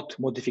what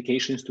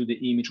modifications to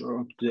the image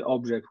or to the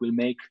object will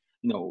make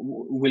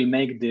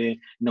the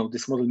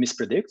this model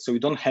mispredict. So you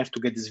don't have to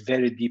get this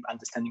very deep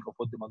understanding of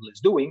what the model is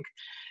doing,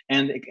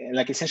 and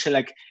like essentially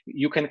like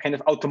you can kind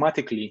of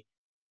automatically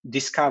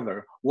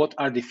discover what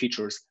are the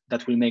features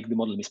that will make the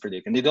model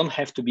mispredict, and they don't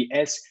have to be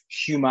as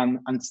human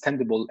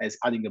understandable as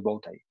adding a bow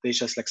tie. They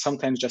just like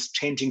sometimes just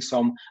changing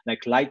some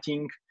like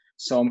lighting,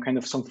 some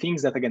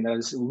things that again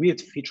there's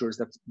weird features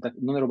that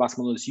non-robust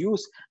models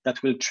use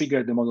that will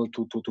trigger the model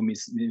to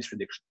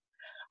misprediction.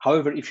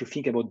 However, if you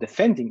think about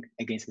defending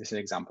against these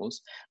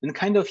examples, then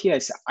kind of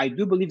yes, I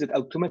do believe that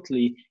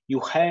ultimately you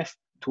have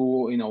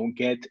to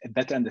get a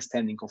better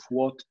understanding of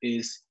what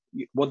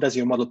does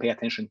your model pay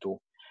attention to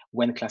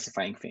when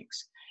classifying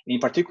things. In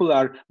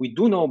particular, we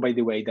do know, by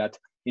the way, that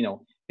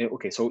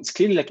okay, so it's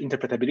clearly like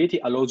interpretability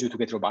allows you to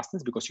get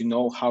robustness because you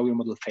know how your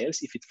model fails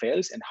if it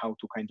fails, and how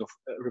to kind of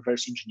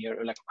reverse engineer,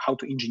 or like how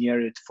to engineer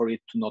it for it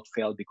to not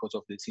fail because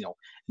of this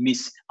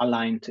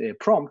misaligned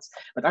prompts.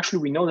 But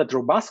actually, we know that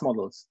robust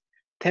models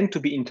tend to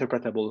be more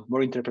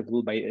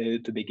interpretable by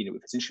to begin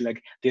with. Essentially,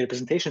 like the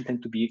representation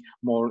tend to be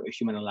more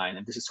human aligned,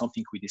 and this is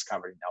something we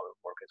discovered in our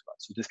work as well.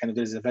 So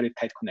there's a very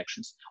tight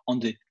connections on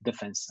the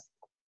defense side.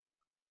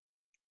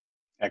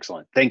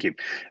 Excellent, thank you.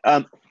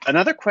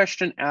 Another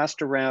question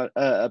asked around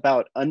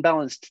about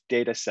unbalanced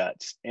data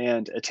sets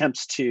and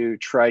attempts to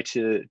try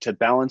to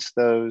balance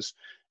those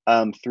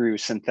through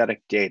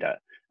synthetic data.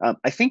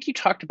 I think you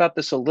talked about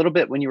this a little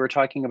bit when you were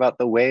talking about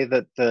the way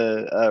that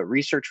the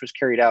research was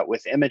carried out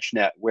with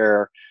ImageNet,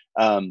 where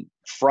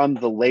from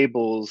the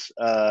labels,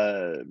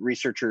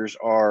 researchers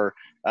are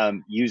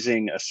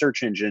using a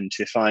search engine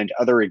to find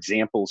other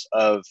examples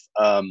of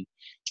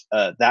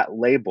that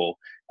label.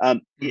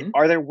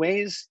 Are there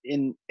ways,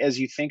 as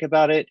you think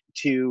about it,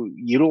 to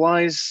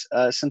utilize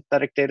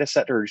synthetic data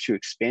set or to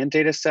expand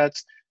data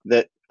sets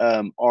that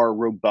are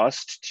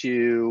robust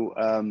to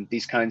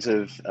these kinds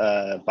of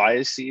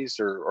biases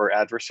or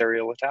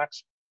adversarial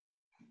attacks?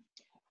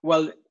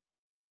 Well,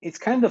 it's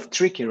kind of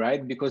tricky,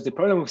 right? Because the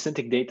problem with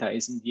synthetic data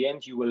is in the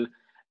end, you will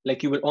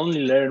only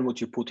learn what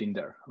you put in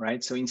there,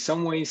 right? So in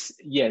some ways,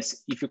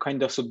 yes, if you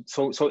kind of, so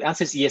the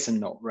answer is yes and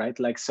no, right?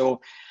 Like,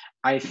 so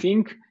I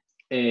think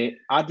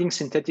adding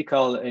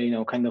synthetical,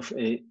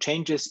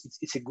 changes,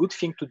 it's a good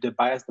thing to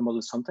debias the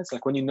model sometimes.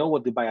 Like when you know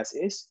what the bias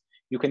is,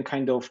 you can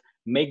kind of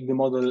make the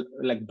model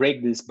like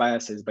break these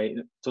biases by.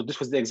 So this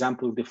was the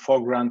example of the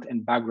foreground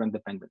and background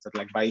dependence. That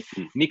like by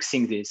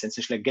mixing this,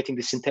 essentially like getting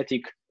the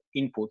synthetic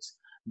inputs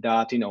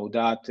that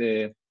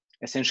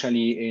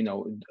essentially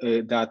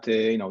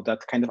that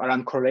kind of are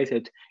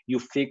uncorrelated.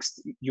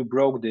 You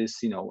broke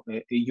this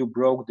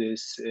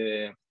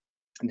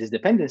this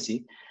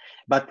dependency.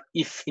 But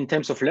if in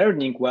terms of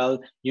learning, well,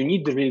 you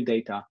need the real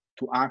data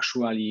to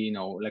actually,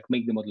 like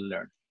make the model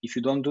learn. If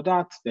you don't do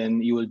that,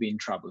 then you will be in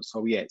trouble.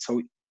 So yeah,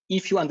 so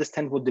if you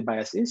understand what the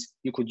bias is,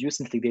 you could use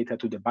synthetic data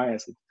to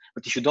debias it.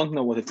 But if you don't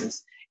know what it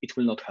is, it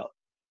will not help.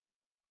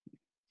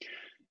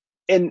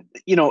 And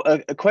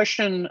a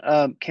question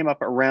came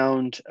up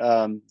around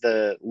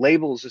the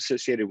labels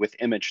associated with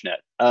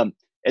ImageNet.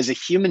 As a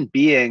human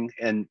being,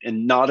 and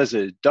not as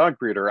a dog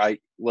breeder, I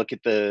look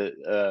at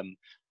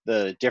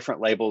the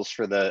different labels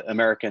for the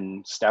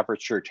American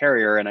Staffordshire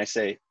Terrier, and I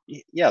say,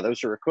 yeah,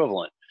 those are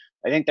equivalent.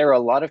 I think there are a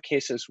lot of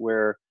cases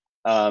where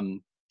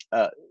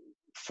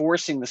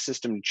forcing the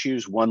system to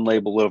choose one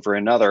label over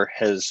another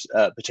has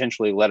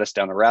potentially led us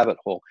down a rabbit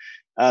hole.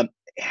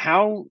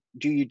 How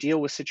do you deal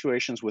with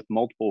situations with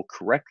multiple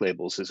correct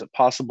labels? Is it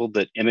possible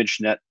that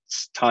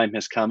ImageNet's time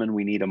has come and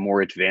we need a more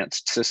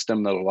advanced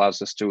system that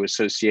allows us to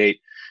associate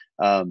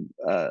a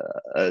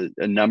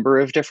number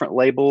of different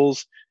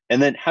labels? And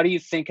then how do you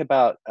think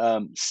about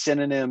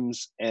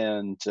synonyms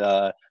and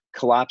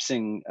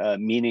collapsing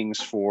meanings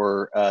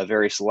for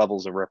various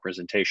levels of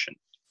representation?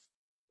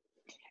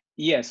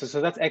 Yeah, so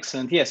that's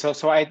excellent. Yeah,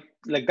 so I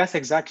like that's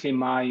exactly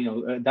my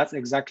that's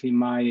exactly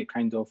my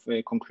kind of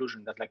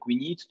conclusion, that like we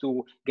need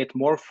to get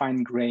more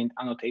fine-grained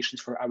annotations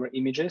for our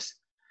images,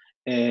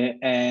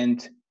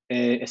 and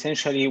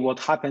essentially what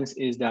happens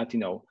is that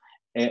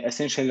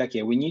essentially like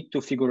we need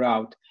to figure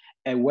out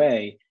a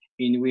way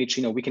in which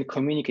we can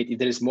communicate. If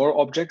there is more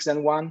objects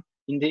than one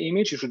in the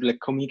image, you should like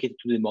communicate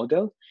to the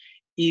model.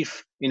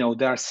 If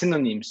there are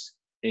synonyms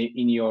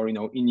in your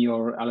in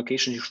your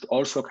allocation, you should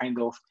also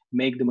kind of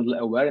make the model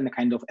aware and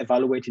kind of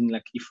evaluating,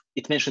 like if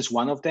it mentions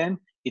one of them,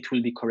 it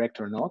will be correct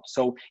or not.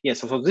 So yeah,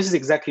 so this is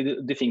exactly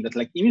the thing, that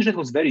like ImageNet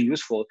was very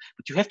useful,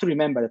 but you have to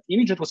remember that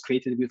ImageNet was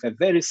created with a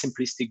very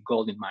simplistic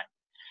goal in mind.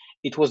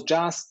 It was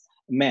just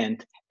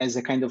meant as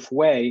a kind of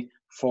way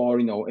for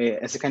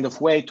as a kind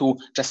of way to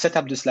just set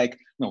up this, like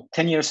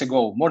 10 years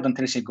ago, more than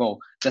 10 years ago,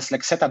 just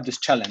like set up this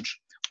challenge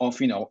of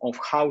of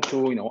how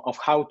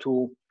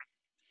to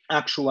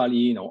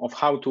actually of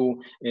how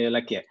to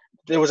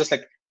there was just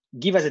like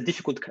give us a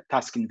difficult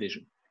task in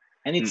vision,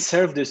 and it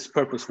served this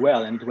purpose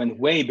well and went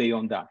way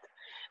beyond that.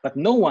 But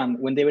no one,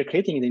 when they were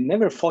creating it, they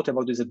never thought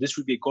about this, that this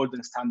would be a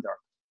golden standard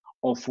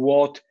of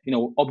what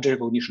object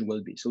recognition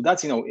will be. So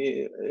that's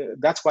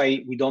that's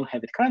why we don't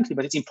have it currently.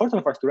 But it's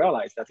important for us to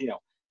realize that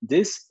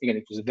this, again,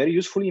 it was a very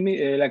useful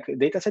like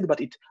data set,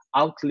 but it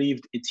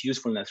outlived its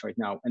usefulness right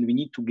now, and we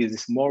need to give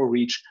this more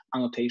rich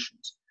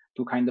annotations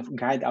to kind of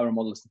guide our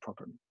models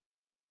properly.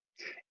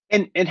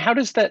 And how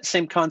does that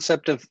same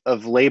concept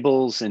of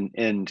labels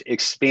and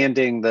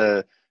expanding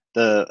the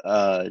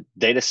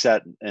data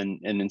set and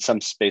in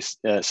some sense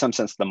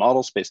the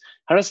model space,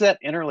 how does that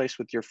interlace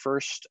with your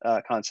first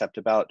concept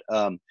about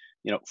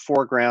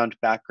foreground,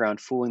 background,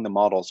 fooling the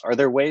models? Are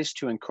there ways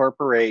to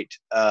incorporate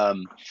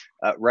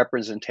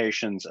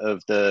representations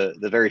of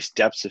the various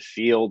depths of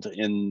field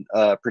in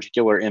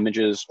particular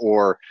images,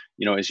 or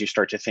as you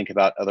start to think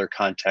about other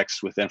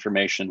contexts with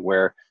information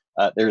where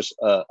there's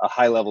a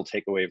high-level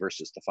takeaway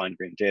versus the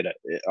fine-grained data?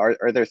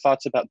 Are there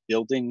thoughts about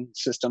building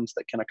systems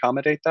that can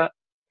accommodate that?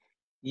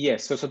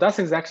 Yes, so that's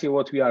exactly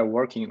what we are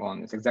working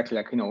on. It's exactly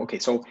like okay,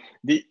 so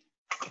the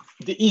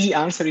easy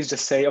answer is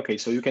just say, okay,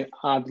 so you can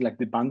add like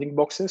the bounding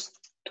boxes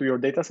to your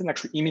data set.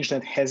 Actually,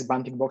 ImageNet has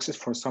bounding boxes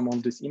for some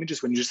of these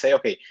images, when you just say,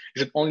 okay, you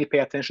should only pay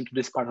attention to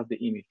this part of the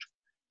image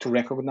to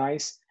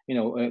recognize,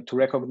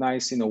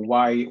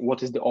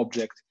 what is the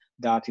object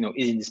that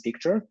is in this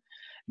picture.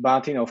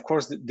 But of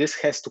course, this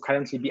has to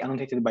currently be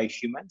annotated by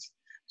humans.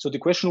 So the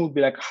question would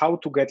be like how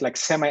to get like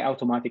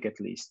semi-automatic, at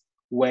least,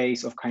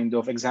 ways of kind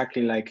of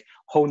exactly like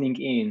honing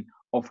in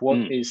of what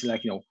is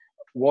like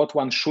what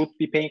one should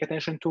be paying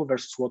attention to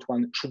versus what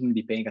one shouldn't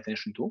be paying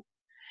attention to.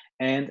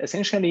 And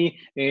essentially,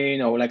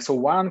 like, so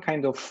one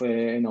kind of,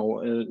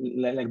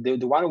 like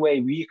the one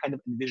way we kind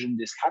of envision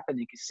this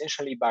happening is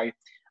essentially by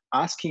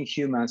asking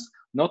humans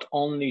not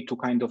only to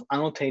kind of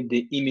annotate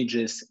the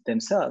images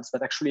themselves,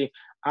 but actually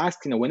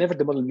ask, whenever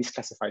the model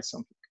misclassifies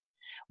something,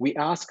 we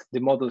ask the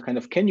model kind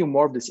of, can you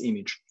morph this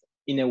image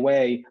in a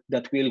way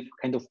that will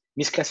kind of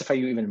misclassify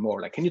you even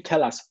more? Like, can you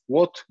tell us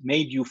what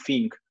made you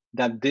think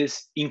that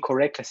this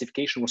incorrect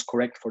classification was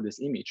correct for this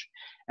image?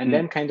 And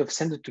then kind of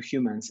send it to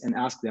humans and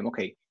ask them,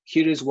 okay,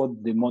 here is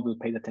what the model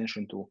paid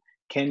attention to.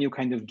 Can you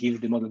kind of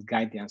give the model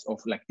guidance of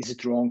like, is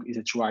it wrong, is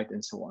it right,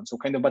 and so on. So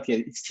kind of, but yeah,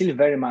 it's still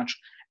very much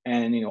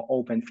an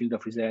open field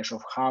of research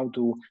of how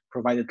to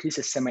provide at least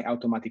a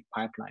semi-automatic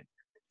pipeline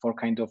for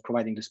kind of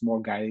providing this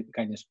more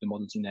guidance to the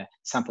models in a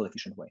sample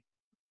efficient way.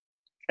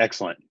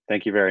 Excellent.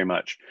 Thank you very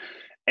much.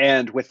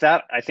 And with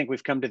that, I think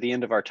we've come to the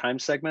end of our time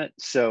segment.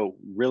 So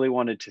really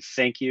wanted to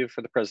thank you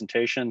for the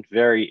presentation.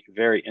 Very,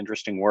 very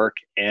interesting work.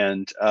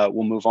 And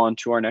we'll move on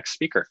to our next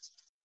speaker.